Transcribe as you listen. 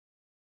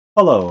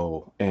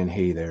Hello and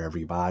hey there,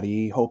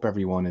 everybody. Hope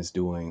everyone is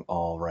doing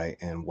all right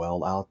and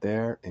well out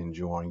there,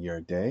 enjoying your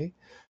day.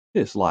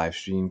 This live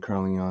stream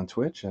currently on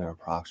Twitch at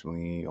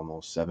approximately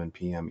almost 7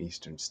 p.m.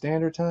 Eastern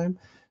Standard Time.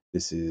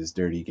 This is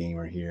Dirty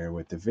Gamer here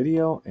with the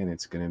video, and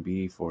it's going to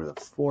be for the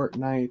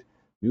Fortnite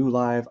new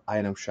live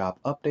item shop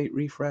update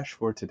refresh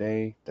for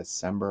today,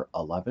 December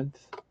 11th,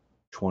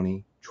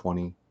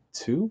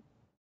 2022.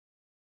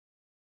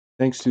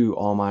 Thanks to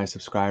all my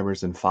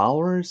subscribers and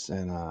followers,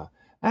 and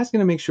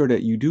asking to make sure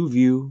that you do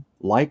view,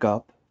 like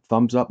up,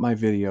 thumbs up my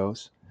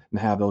videos,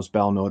 and have those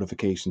bell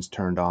notifications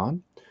turned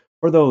on.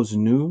 For those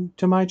new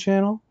to my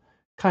channel,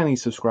 kindly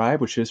subscribe,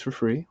 which is for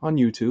free, on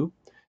YouTube,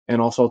 and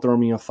also throw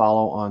me a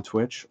follow on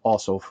Twitch,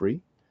 also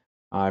free.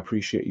 I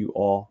appreciate you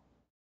all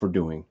for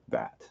doing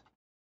that.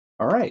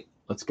 All right,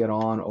 let's get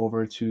on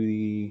over to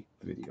the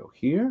video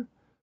here.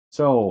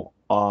 So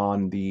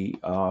on the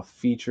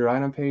feature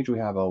item page, we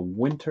have a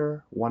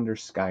Winter Wonder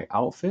Sky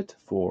outfit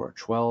for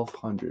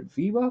 1,200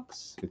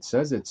 V-Bucks. It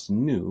says it's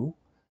new.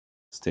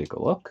 Let's take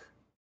a look.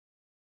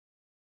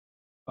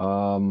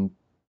 Um,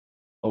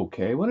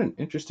 okay, what an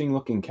interesting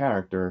looking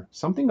character.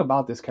 Something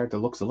about this character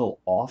looks a little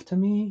off to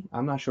me.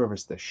 I'm not sure if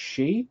it's the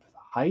shape, the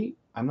height.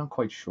 I'm not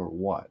quite sure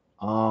what.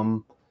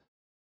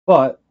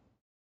 But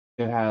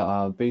it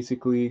had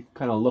basically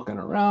kind of looking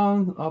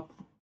around up.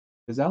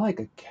 Is that like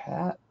a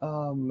cat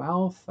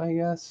mouth, I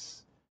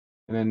guess?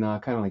 And then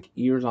kind of like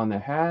ears on the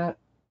hat.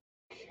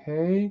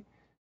 Okay.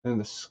 Then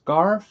the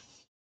scarf,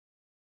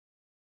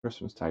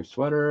 Christmas type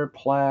sweater,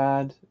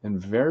 plaid,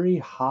 and very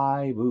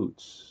high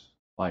boots,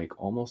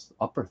 like almost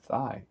upper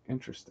thigh.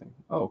 Interesting.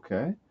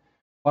 Okay.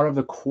 Part of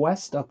the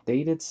Quest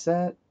updated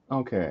set.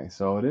 Okay,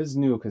 so it is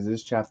new because it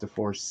is Chapter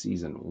 4,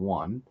 Season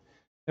 1.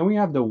 Then we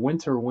have the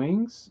Winter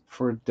Wings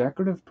for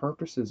decorative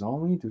purposes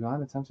only. Do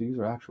not attempt to use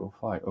our actual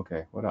fight.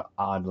 Okay, what an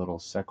odd little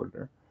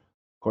sequitur.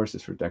 Of course,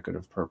 it's for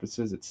decorative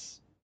purposes. It's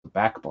the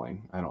back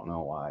bling. I don't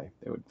know why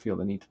they would feel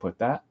the need to put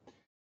that.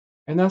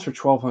 And that's for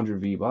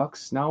 1,200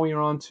 V-Bucks. Now we are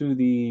on to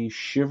the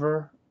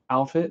Shiver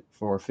outfit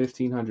for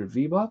 1,500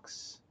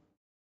 V-Bucks.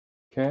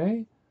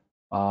 Okay.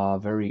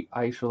 Very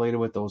ice related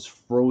with those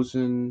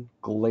frozen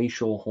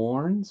glacial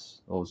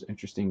horns, those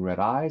interesting red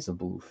eyes, a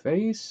blue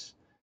face.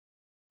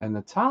 And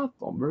the top,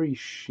 very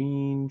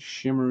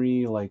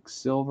shimmery, like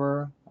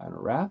silver, kind of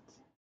wrapped.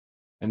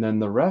 And then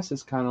the rest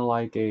is kind of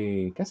like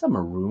I guess a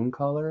maroon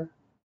color.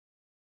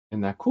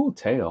 And that cool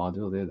tail, I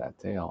do love that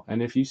tail.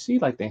 And if you see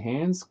like the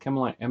hands kind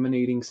of like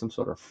emanating some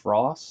sort of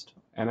frost,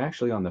 and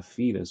actually on the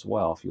feet as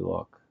well, if you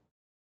look.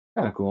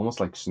 Kind of cool,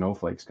 almost like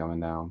snowflakes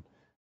coming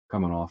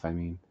off, I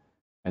mean.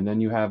 And then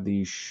you have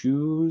these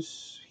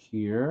shoes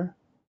here.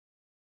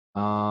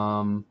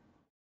 Um,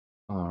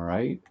 all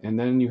right. And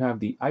then you have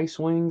the Ice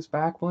Wings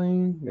back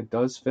bling. It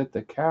does fit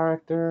the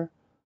character.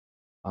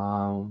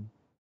 Um,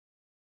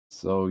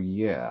 so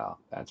yeah,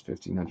 that's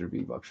 1,500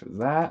 V-Bucks for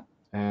that.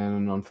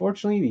 And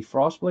unfortunately, the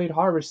Frostblade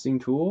harvesting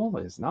tool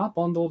is not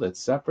bundled. It's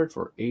separate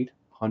for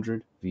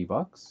 800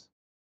 V-Bucks.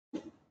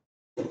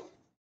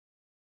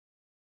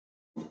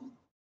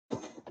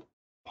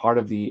 Part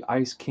of the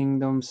Ice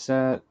Kingdom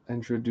set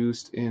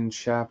introduced in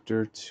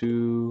Chapter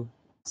 2,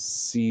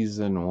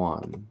 Season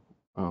 1.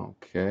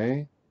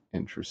 Okay,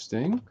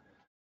 interesting.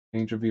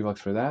 800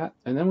 V-Bucks for that.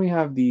 And then we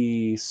have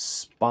the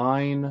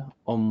Spine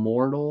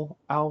Immortal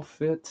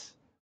outfit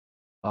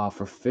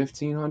for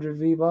 1,500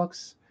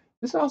 V-Bucks.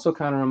 This also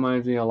kind of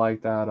reminds me of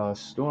like that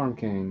Storm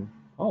King.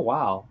 Oh,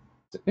 wow.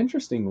 It's an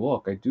interesting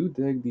look. I do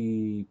dig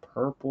the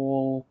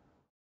purple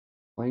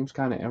flames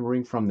kind of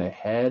embering from the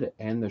head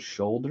and the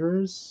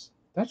shoulders.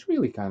 That's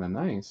really kind of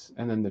nice.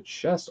 And then the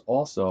chest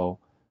also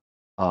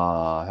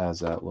has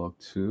that look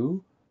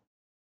too.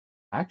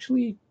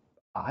 Actually,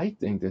 I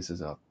think this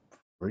is a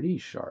pretty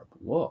sharp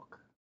look.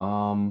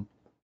 Um,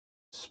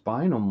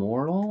 Spine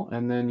Immortal,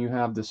 and then you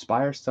have the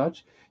Spire's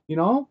Touch. You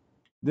know,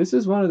 this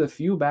is one of the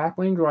few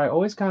backblings where I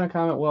always kind of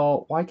comment,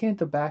 well, why can't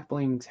the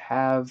backblings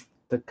have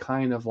the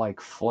kind of like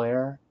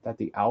flair that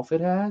the outfit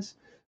has?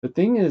 The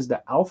thing is,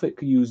 the outfit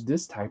could use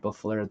this type of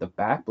flair the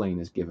backbling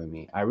is giving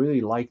me. I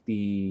really like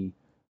the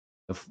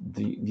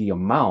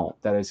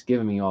amount that it's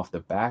giving me off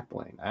the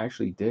backbling. I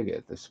actually dig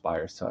it, the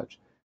Spire's Touch.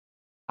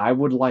 I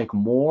would like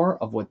more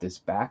of what this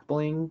back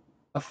bling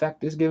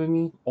effect is giving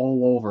me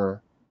all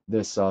over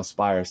this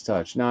Spire's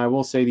Touch. Now, I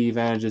will say the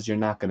advantage is you're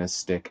not going to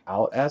stick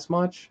out as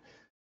much.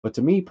 But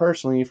to me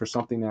personally, for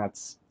something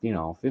that's,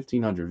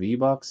 1,500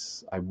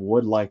 V-Bucks, I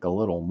would like a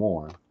little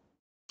more.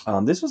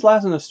 This was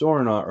last in the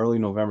store in early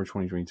November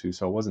 2022,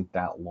 so it wasn't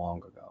that long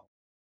ago.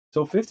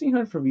 So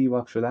 1,500 for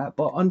V-Bucks for that.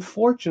 But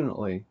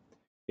unfortunately,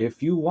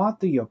 if you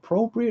want the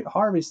appropriate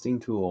harvesting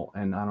tool,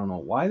 and I don't know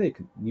why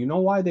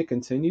why they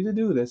continue to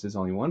do this. There's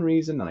only one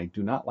reason, and I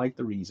do not like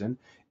the reason.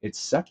 It's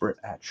separate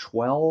at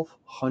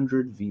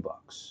 1,200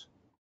 V-Bucks.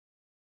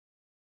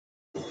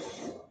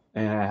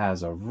 And it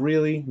has a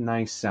really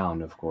nice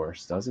sound, of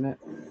course, doesn't it?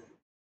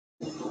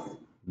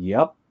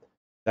 Yep.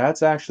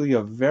 That's actually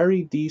a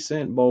very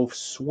decent both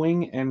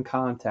swing and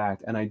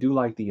contact, and I do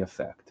like the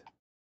effect.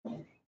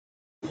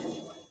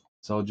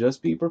 So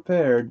just be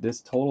prepared.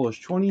 This total is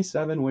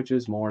 27, which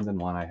is more than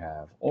one I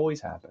have. Always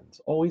happens.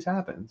 Always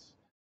happens.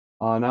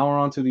 Now we're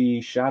on to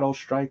the Shadow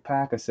Strike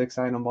Pack, a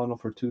 6-item bundle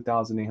for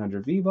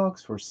 2,800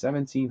 V-Bucks for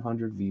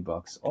 1,700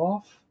 V-Bucks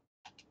off.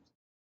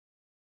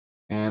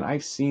 And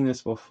I've seen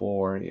this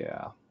before,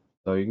 yeah.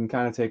 So you can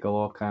kind of take a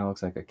look. Kind of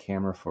looks like a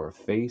camera for a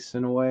face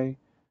in a way.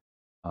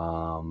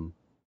 A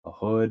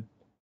hood.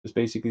 Just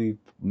basically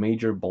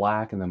major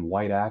black and then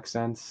white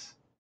accents.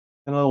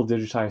 And a little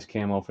digitized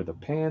camo for the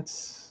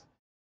pants.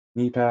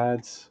 Knee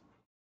pads.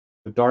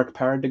 The Dark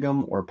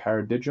Paradigm or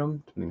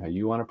Paradigm, depending how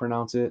you want to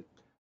pronounce it.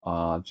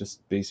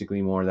 Just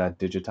basically more of that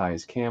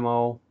digitized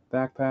camo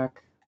backpack.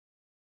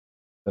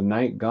 The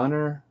Night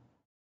Gunner,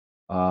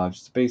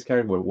 just a base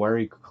character with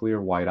very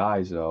clear white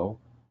eyes though.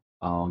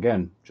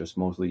 Again, just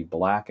mostly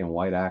black and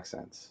white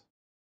accents.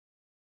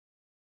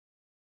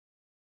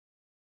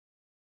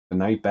 The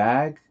Night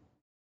Bag,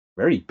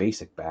 very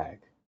basic bag.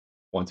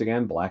 Once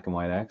again, black and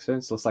white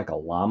accents. Looks like a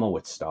llama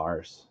with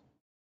stars.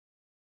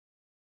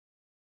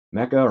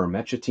 Mecha or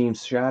Mecha Team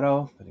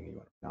Shadow, I think you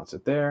want to pronounce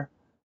it there.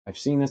 I've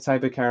seen this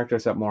type of character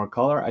set more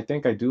color. I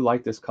think I do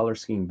like this color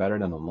scheme better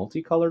than the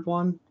multicolored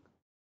one.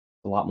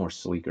 A lot more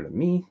sleeker to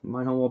me, in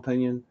my humble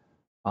opinion.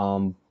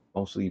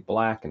 Mostly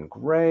black and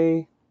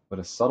gray, with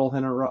a subtle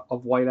hint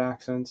of white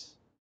accents.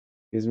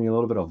 Gives me a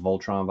little bit of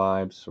Voltron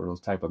vibes, or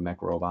those type of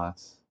mech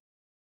robots.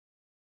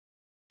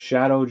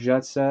 Shadow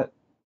Jet Set,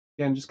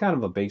 again, just kind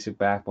of a basic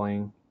back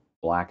bling,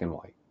 black and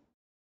white.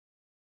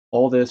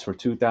 All this for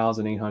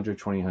 2,800,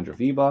 2,800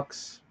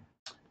 V-Bucks.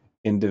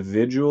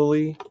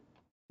 Individually,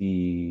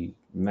 the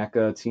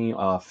Mecha Team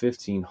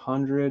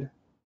 1,500.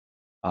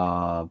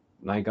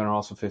 Night Gunner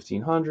also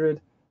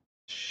 1,500.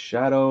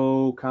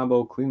 Shadow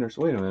Combo Cleaners.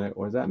 Wait a minute,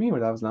 what does that mean? Or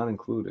that was not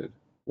included?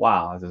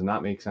 Wow, that does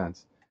not make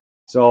sense.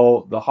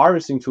 So the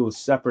harvesting tool is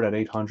separate at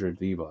 800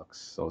 V-Bucks.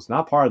 So it's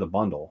not part of the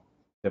bundle.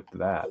 Tip to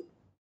that.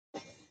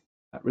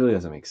 That really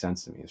doesn't make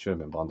sense to me. It should have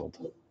been bundled.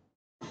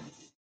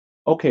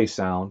 Okay,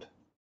 sound.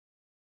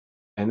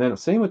 And then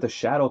same with the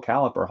Shadow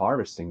Caliper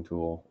harvesting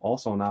tool.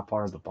 Also not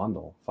part of the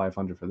bundle.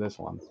 500 for this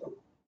one.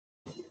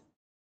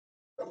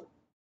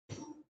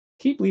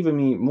 Keep leaving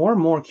me more and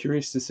more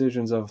curious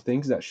decisions of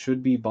things that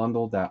should be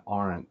bundled that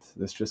aren't.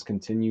 This just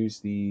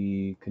continues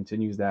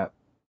that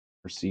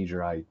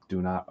procedure I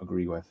do not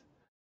agree with.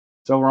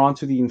 So we're on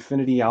to the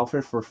Infinity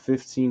outfit for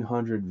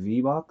 1,500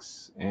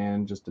 V-Bucks,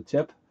 and just a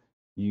tip,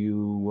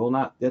 you will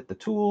not get the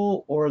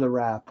tool or the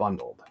wrap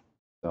bundled.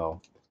 So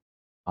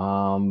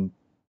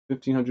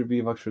 1,500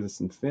 V-Bucks for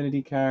this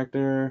Infinity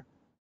character,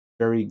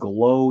 very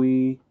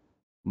glowy.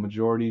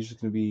 Majority is just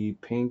going to be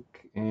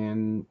pink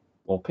and,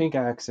 well, pink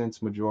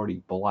accents,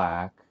 majority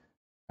black.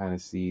 Kind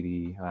of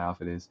see how the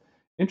outfit is.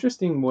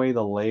 Interesting way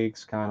the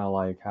legs kind of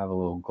like have a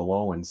little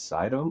glow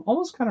inside them.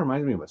 Almost kind of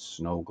reminds me of a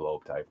snow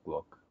globe type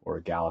look or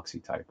a galaxy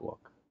type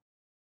look.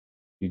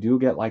 You do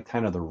get like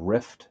kind of the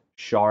rift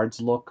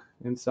shards look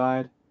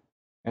inside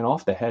and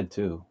off the head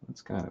too.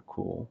 That's kind of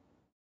cool.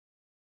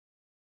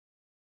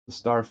 The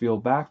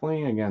Starfield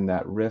backbling, again,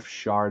 that rift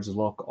shards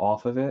look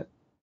off of it.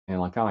 And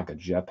like kind of like a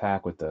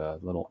jetpack with the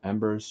little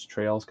embers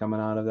trails coming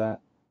out of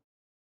that.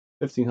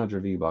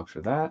 1,500 V-Bucks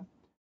for that.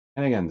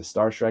 And again, the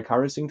Star Strike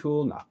harvesting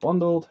tool, not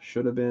bundled,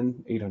 should have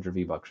been 800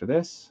 V-Bucks for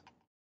this.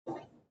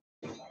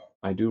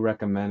 I do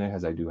recommend it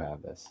as I do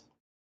have this.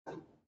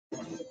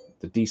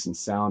 The decent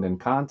sound and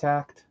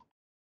contact.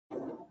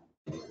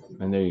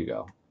 And there you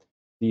go.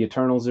 The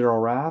Eternal Zero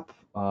wrap.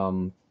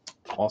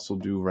 Also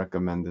do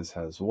recommend this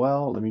as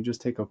well. Let me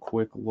just take a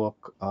quick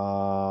look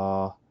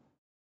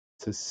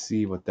to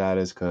see what that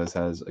is, because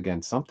has,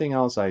 again, something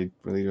else I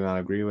really do not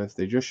agree with.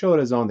 They just show it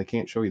as own, they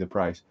can't show you the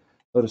price.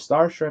 So the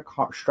Star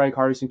Strike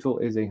harvesting tool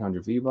is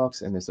 800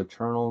 V-Bucks, and this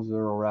Eternal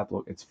Zero wrap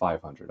look, it's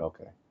 500.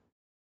 Okay.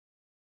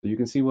 So you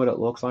can see what it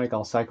looks like.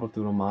 I'll cycle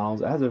through the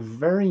models. It has a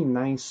very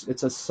nice,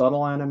 it's a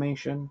subtle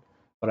animation,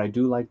 but I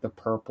do like the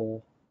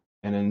purple.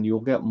 And then you'll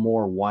get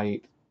more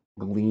white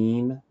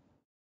gleam.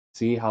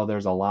 See how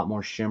there's a lot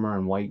more shimmer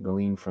and white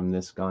gleam from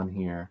this gun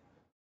here.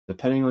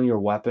 Depending on your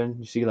weapon,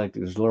 you see like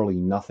there's literally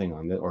nothing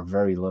on it, or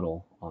very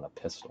little on a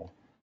pistol.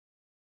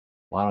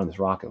 A lot on this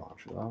rocket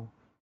launcher though.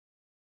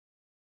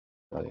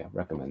 So yeah,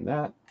 recommend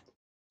that.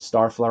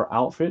 Starflare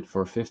outfit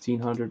for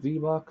 1,500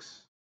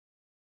 V-Bucks.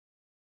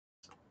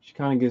 She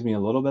kind of gives me a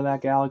little bit of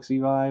that Galaxy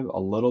vibe, a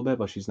little bit,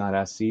 but she's not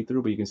as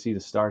see-through, but you can see the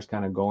stars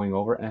kind of going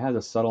over, and it has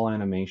a subtle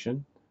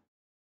animation.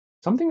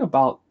 Something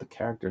about the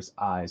character's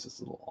eyes is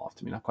a little off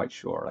to me, not quite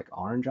sure. Like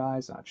orange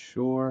eyes, not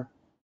sure.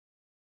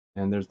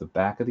 And there's the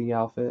back of the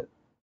outfit.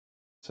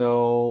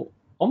 So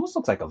almost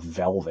looks like a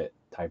velvet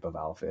type of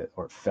outfit,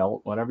 or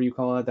felt, whatever you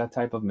call it, that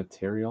type of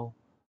material.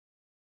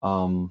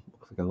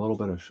 Looks like a little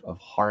bit of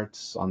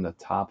hearts on the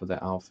top of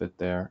the outfit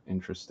there.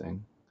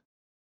 Interesting.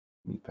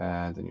 Knee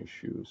pads and your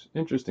shoes.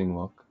 Interesting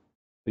look.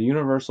 The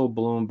universal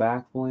bloom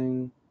back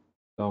bling.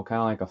 So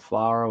kind of like a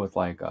flower with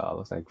like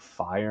looks like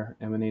fire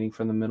emanating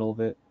from the middle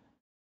of it.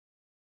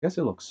 I guess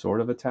it looks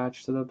sort of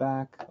attached to the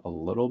back a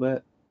little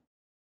bit.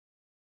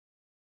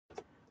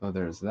 So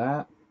there's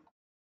that.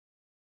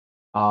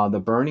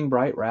 The Burning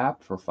Bright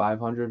wrap for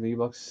 500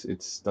 V-Bucks.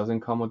 It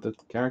doesn't come with the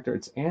character.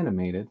 It's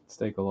animated. Let's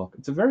take a look.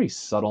 It's a very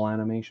subtle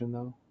animation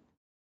though.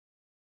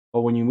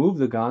 But when you move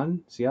the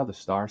gun, see how the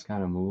stars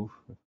kind of move?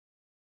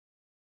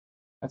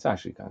 That's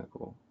actually kind of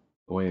cool.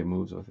 The way it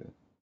moves with it.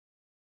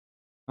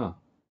 Huh.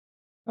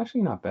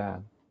 Actually not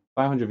bad.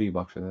 500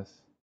 V-Bucks for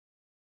this.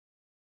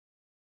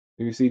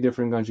 You see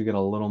different guns, you get a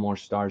little more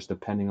stars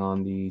depending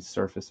on the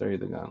surface area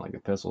of the gun. Like a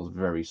pistol is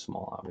very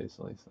small,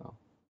 obviously. So,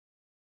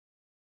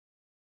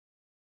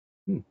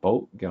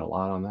 boat, get a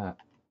lot on that.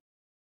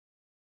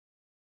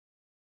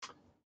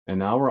 And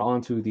now we're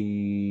on to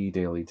the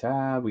daily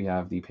tab. We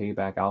have the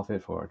payback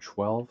outfit for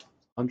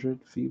 1,200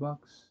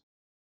 V-Bucks.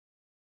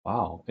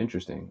 Wow,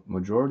 interesting.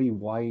 Majority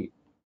white,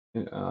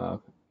 uh,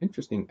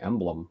 interesting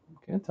emblem.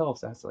 Can't tell if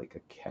that's like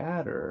a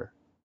cat or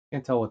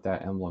can't tell what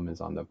that emblem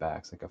is on the back.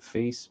 It's like a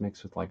face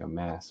mixed with like a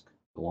mask,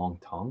 a long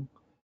tongue.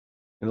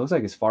 It looks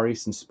like it's Far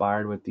East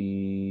inspired with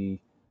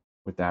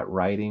that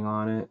writing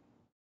on it.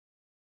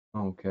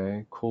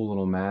 Okay, cool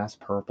little mask,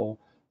 purple.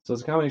 So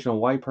it's a combination of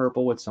white,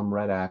 purple with some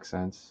red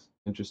accents.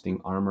 Interesting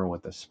armor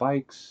with the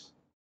spikes.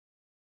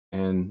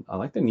 And I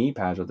like the knee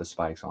pads with the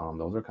spikes on them.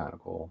 Those are kind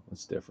of cool.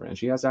 It's different. And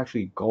she has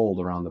actually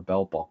gold around the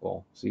belt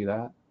buckle. See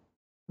that?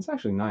 It's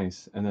actually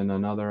nice. And then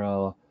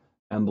another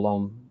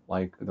emblem,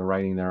 like the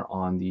writing there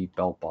on the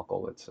belt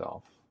buckle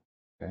itself.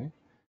 Okay.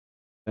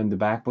 Then the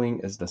back bling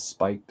is the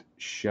spiked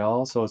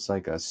shell. So it's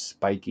like a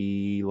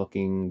spiky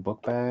looking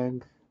book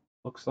bag,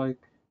 looks like.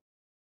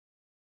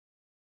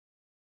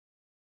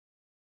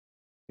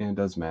 And it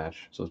does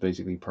match. So it's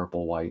basically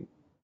purple, white,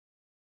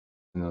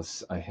 and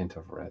there's a hint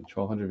of red.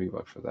 1,200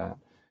 V-Bucks for that.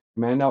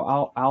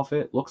 Commando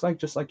outfit looks like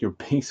just like your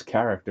base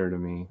character to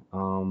me.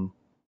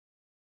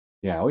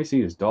 Yeah, I always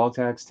see his dog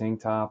tags,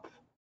 tank top,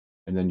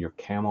 and then your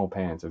camo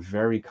pants. A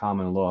very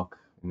common look.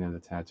 And then the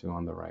tattoo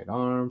on the right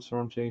arm,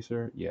 Storm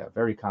Chaser. Yeah,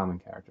 very common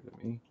character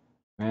to me.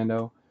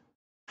 Commando.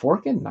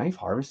 Fork and knife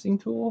harvesting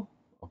tool?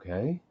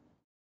 Okay.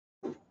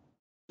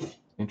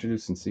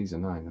 Introduced in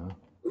season 9,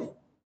 huh?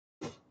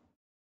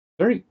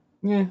 Very,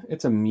 yeah,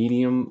 it's a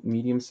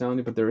medium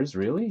sounding, but there is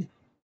really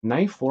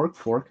knife,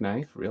 fork,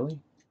 knife, really?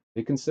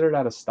 They consider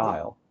that a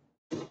style.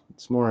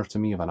 It's more to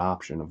me of an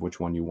option of which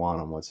one you want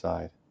on what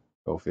side.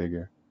 Go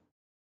figure.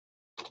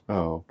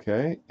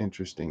 Okay,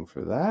 interesting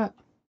for that.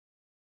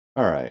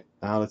 All right,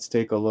 now let's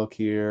take a look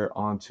here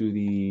onto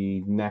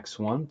the next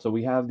one. So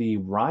we have the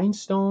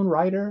Rhinestone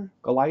Rider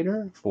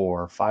Glider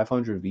for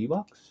 500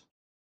 V-Bucks.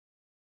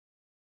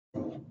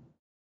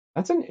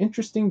 That's an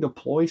interesting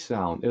deploy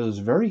sound. It was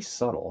very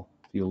subtle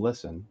if you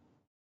listen.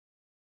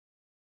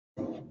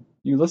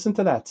 You listen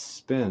to that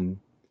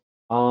spin.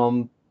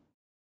 Um,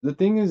 the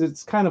thing is,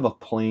 it's kind of a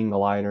plain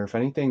glider. If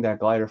anything, that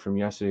glider from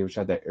yesterday, which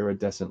had that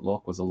iridescent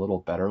look, was a little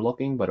better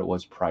looking, but it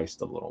was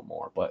priced a little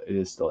more. But it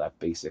is still that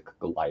basic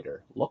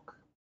glider look.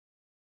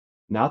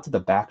 Now to the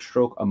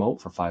backstroke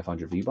emote for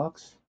 500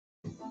 V-Bucks.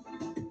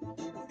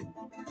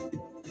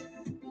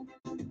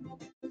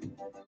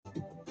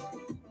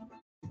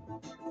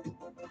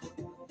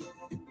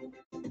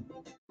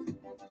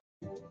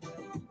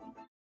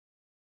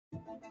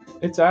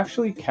 It's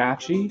actually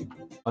catchy.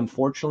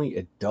 Unfortunately,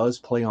 it does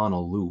play on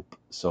a loop,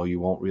 so you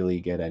won't really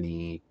get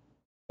any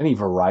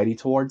variety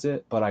towards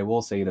it. But I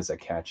will say it is a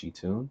catchy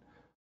tune.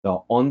 The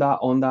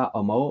Onda Onda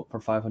emote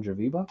for 500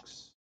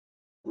 V-Bucks.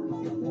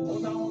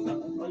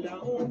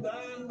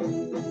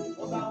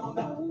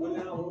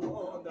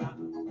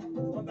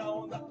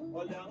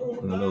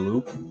 Another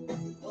loop.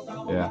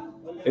 Yeah,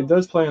 it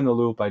does play on the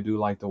loop. I do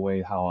like the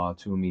way how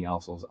Toomey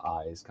Elso's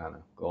eyes kind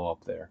of go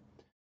up there,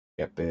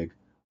 get big.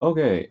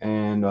 Okay,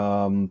 and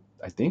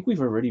I think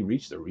we've already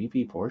reached the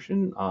repeat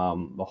portion.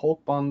 The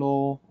Hulk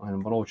bundle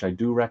and bundle, which I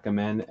do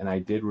recommend, and I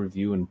did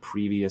review in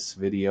previous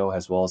video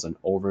as well as an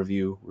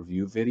overview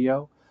review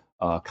video.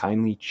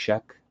 Kindly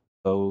check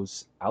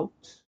those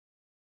out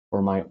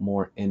for my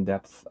more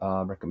in-depth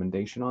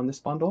recommendation on this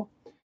bundle,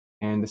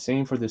 and the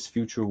same for this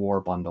Future War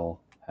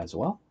bundle as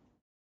well,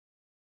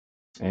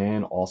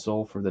 and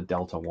also for the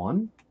Delta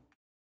One,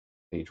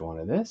 page one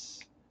of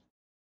this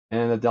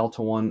and the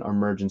Delta One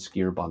Emergence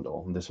Gear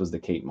bundle. And this was the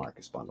Kate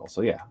Marcus bundle.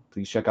 So yeah,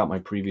 please check out my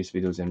previous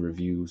videos and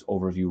reviews,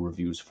 overview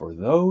reviews for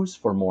those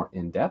for more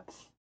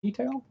in-depth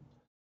detail.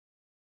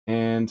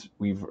 And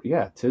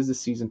tis the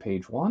season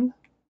page 1,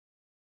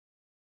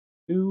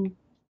 2,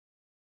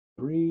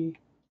 3,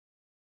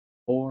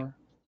 4.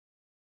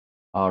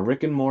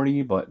 Rick and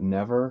Morty, but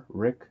never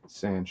Rick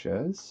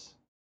Sanchez.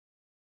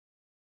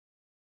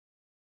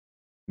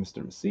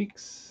 Mr.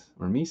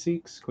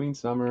 Meeseeks, Queen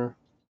Summer,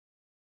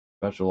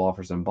 special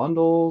offers and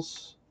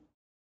bundles,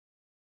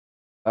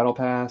 Battle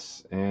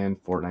Pass,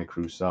 and Fortnite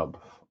Crew sub.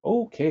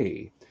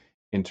 Okay.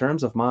 In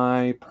terms of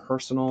my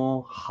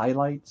personal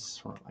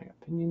highlights, or my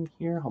opinion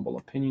here, humble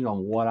opinion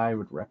on what I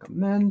would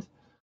recommend.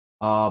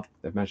 I've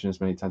mentioned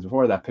this many times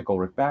before, that Pickle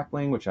Rick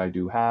backbling, which I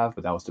do have,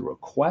 but that was the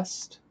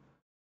request.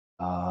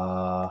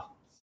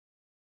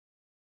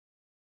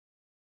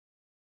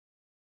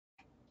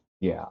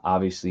 Yeah,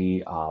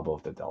 obviously,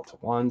 both the Delta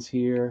Ones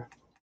here,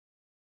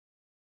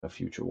 the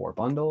Future War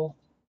bundle,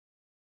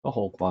 the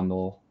Hulk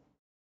bundle.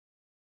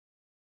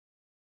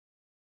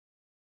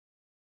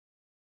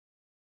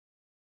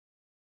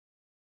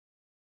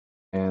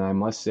 And I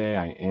must say,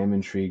 I am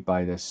intrigued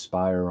by this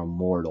Spire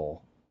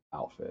Immortal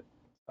outfit.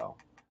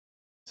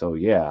 So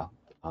yeah,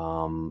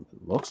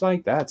 looks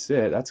like that's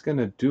it. That's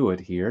gonna do it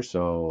here.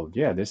 So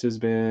yeah, this has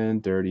been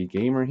Dirty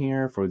Gamer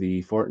here for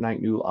the Fortnite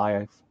new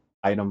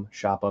item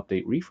shop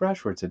update refresh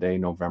for today,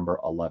 November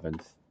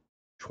 11th,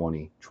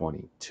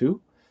 2022.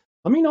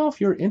 Let me know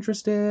if you're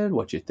interested,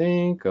 what you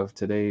think of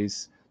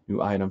today's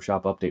new item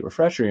shop update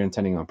refresher. You're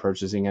intending on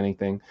purchasing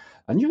anything,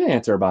 and you can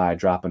answer by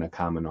dropping a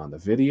comment on the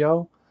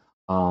video.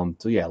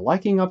 So yeah,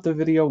 liking up the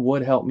video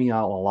would help me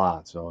out a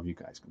lot. So if you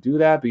guys can do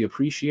that, be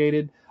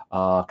appreciated.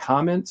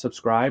 Comment,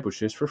 subscribe,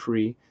 which is for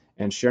free,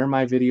 and share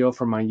my video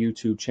from my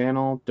YouTube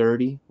channel,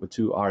 Dirty with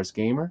 2Rs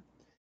Gamer,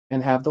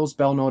 and have those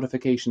bell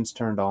notifications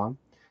turned on.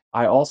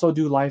 I also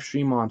do live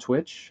stream on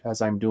Twitch,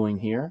 as I'm doing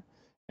here,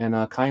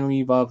 and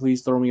kindly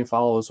please throw me a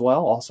follow as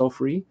well, also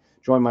free.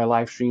 Join my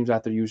live streams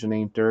at the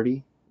username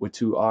Dirty with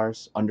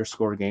 2Rs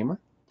underscore gamer.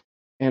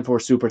 And for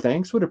super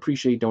thanks, would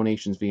appreciate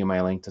donations via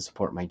my link to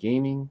support my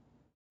gaming,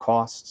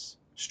 costs,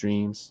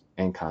 streams,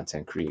 and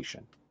content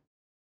creation.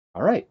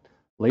 All right,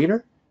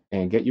 later,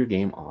 and get your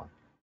game on.